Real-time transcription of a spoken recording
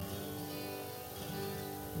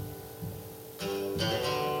Many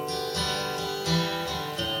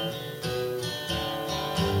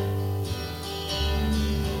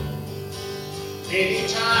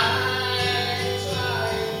times I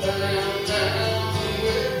found down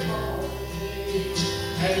with heartaches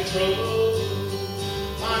and trouble,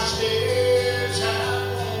 my steps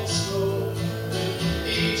have walked slow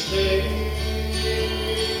each day.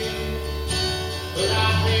 But I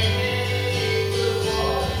think the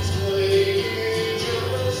voice played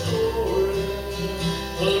just for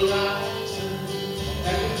a rising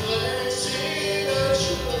and blessed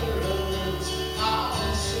assurance,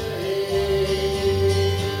 I'll say.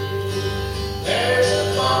 There's a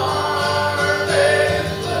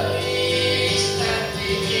farthest place at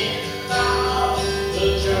the end of the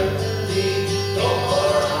journey. No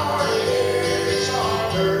more heartaches or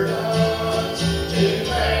burdens to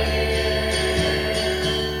bear.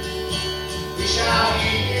 We shall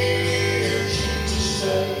hear Jesus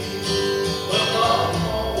say, "Welcome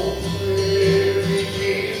home, weary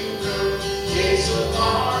pilgrim." It's a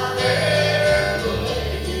far better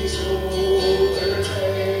place over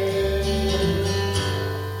there.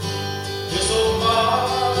 This old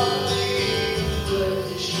body of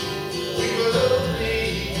flesh we will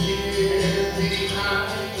leave here behind.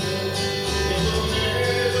 It will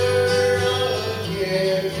never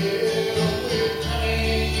again fill with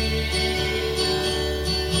pain.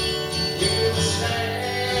 We will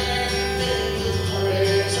stand in the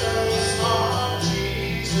presence of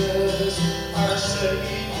Jesus, our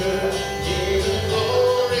Savior, in a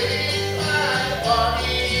glorified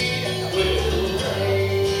body will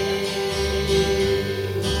reign.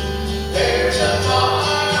 There's a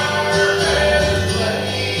farthest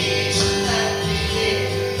place at the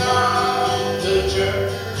end of the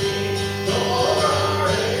journey. No more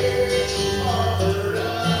heartaches or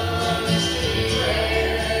burdens to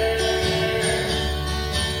bear.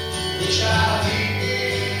 We shall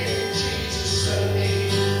hear Jesus say,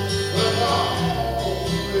 "Welcome home,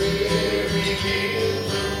 weary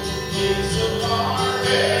pilgrim." It's a far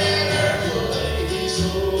better place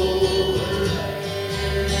over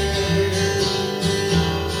there.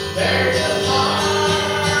 There's a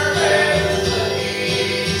farthest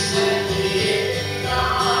place at the end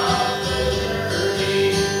of the journey.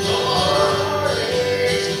 No more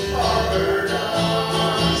heartaches or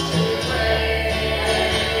burdens to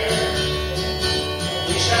bear.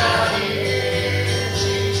 We shall hear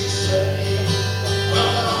Jesus say,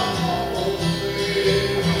 "Welcome home,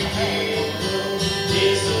 weary pilgrim."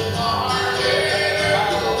 It's a far better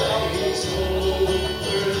place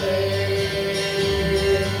over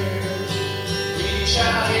there. We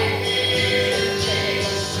shall hear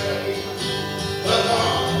Jesus say,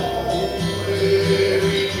 "Welcome home,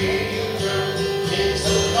 weary pilgrim." It's a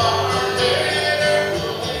far better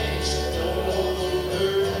place over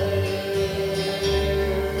there.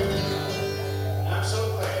 I'm so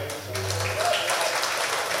glad.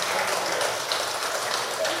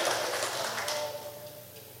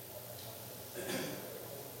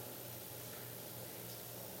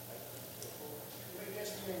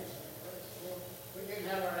 We didn't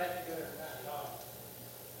have our act together tonight at all.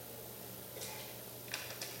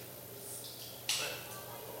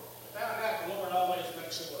 Found out the Lord always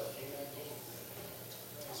makes a way. Amen.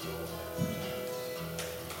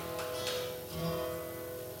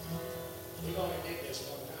 We've only did this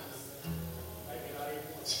one time, maybe not even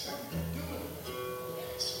once.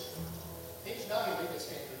 He's done it, we just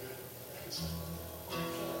can't do it.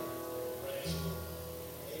 Praise the Lord.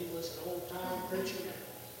 He was an old-time preacher.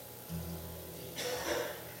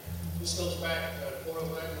 This goes back to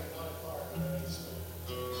 411 and not a part.